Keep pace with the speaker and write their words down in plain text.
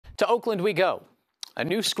To Oakland we go. A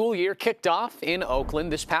new school year kicked off in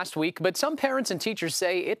Oakland this past week, but some parents and teachers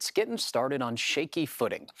say it's getting started on shaky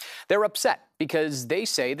footing. They're upset because they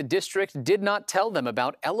say the district did not tell them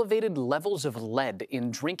about elevated levels of lead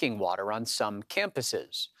in drinking water on some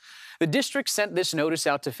campuses. The district sent this notice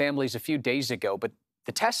out to families a few days ago, but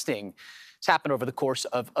the testing has happened over the course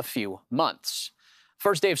of a few months.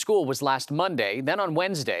 First day of school was last Monday. Then on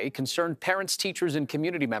Wednesday, concerned parents, teachers, and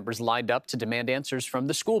community members lined up to demand answers from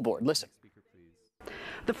the school board. Listen.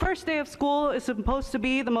 The first day of school is supposed to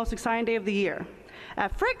be the most exciting day of the year.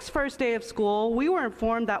 At Frick's first day of school, we were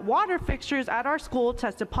informed that water fixtures at our school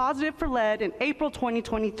tested positive for lead in April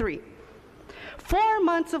 2023. 4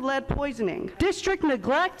 months of lead poisoning. District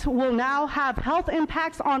neglect will now have health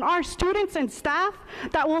impacts on our students and staff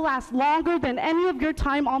that will last longer than any of your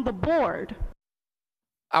time on the board.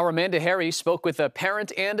 Our Amanda Harry spoke with a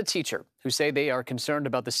parent and a teacher who say they are concerned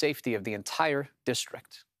about the safety of the entire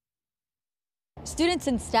district. Students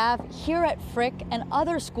and staff here at Frick and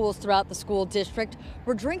other schools throughout the school district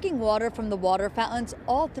were drinking water from the water fountains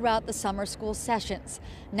all throughout the summer school sessions.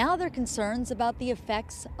 Now there are concerns about the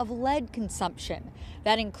effects of lead consumption.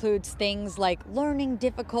 That includes things like learning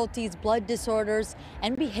difficulties, blood disorders,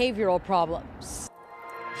 and behavioral problems.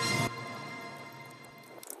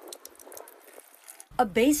 A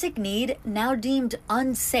basic need now deemed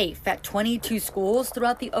unsafe at 22 schools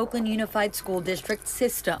throughout the Oakland Unified School District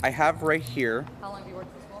system. I have right here. How long have you worked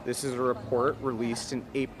at the school? This is a report released in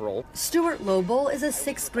April. Stuart Lobel is a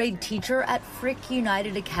 6th grade teacher at Frick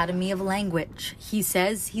United Academy of Language. He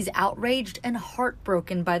says he's outraged and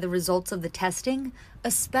heartbroken by the results of the testing,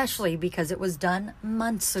 especially because it was done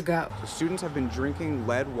months ago. The students have been drinking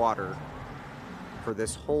lead water for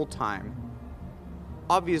this whole time.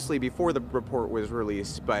 Obviously before the report was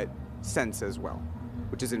released, but since as well,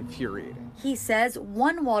 which is infuriating. He says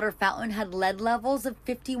one water fountain had lead levels of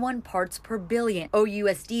 51 parts per billion.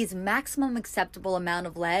 OUSD's maximum acceptable amount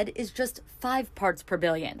of lead is just 5 parts per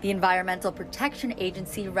billion. The Environmental Protection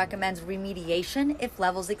Agency recommends remediation if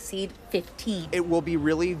levels exceed 15. It will be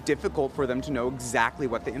really difficult for them to know exactly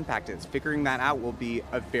what the impact is. Figuring that out will be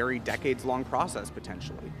a very decades-long process,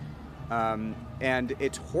 potentially. And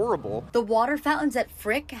it's horrible. The water fountains at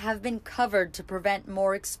Frick have been covered to prevent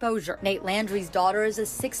more exposure. Nate Landry's daughter is a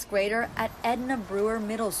 6th grader at Edna Brewer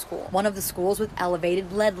Middle School, one of the schools with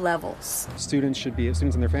elevated lead levels. Students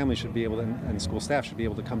and their families should be able to, and school staff should be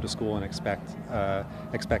able to come to school and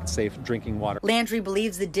expect safe drinking water. Landry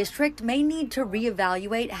believes the district may need to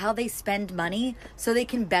reevaluate how they spend money so they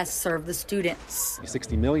can best serve the students.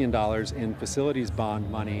 $60 million in facilities bond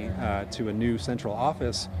money to a new central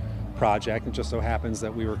office project. It just so happens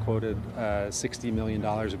that we were quoted $60 million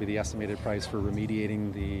would be the estimated price for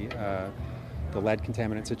remediating the lead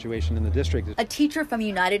contaminant situation in the district. A teacher from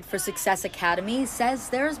United for Success Academy says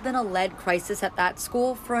there's been a lead crisis at that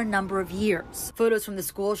school for a number of years. Photos from the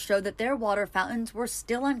school show that their water fountains were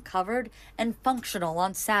still uncovered and functional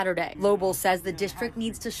on Saturday. Lobel says the district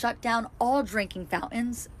needs to shut down all drinking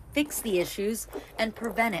fountains, fix the issues, and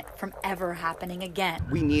prevent it from ever happening again.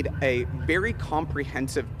 We need a very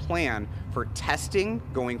comprehensive plan for testing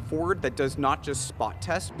going forward that does not just spot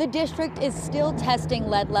test. The district is still testing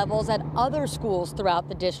lead levels at other schools throughout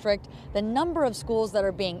the district. The number of schools that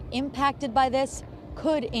are being impacted by this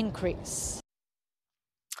could increase.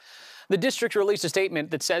 The district released a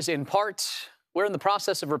statement that says, in part, we're in the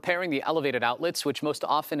process of repairing the elevated outlets, which most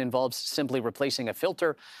often involves simply replacing a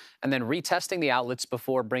filter and then retesting the outlets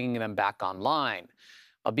before bringing them back online.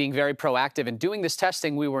 While being very proactive in doing this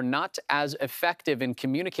testing, we were not as effective in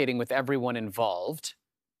communicating with everyone involved.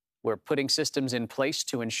 We're putting systems in place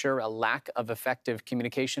to ensure a lack of effective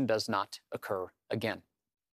communication does not occur again.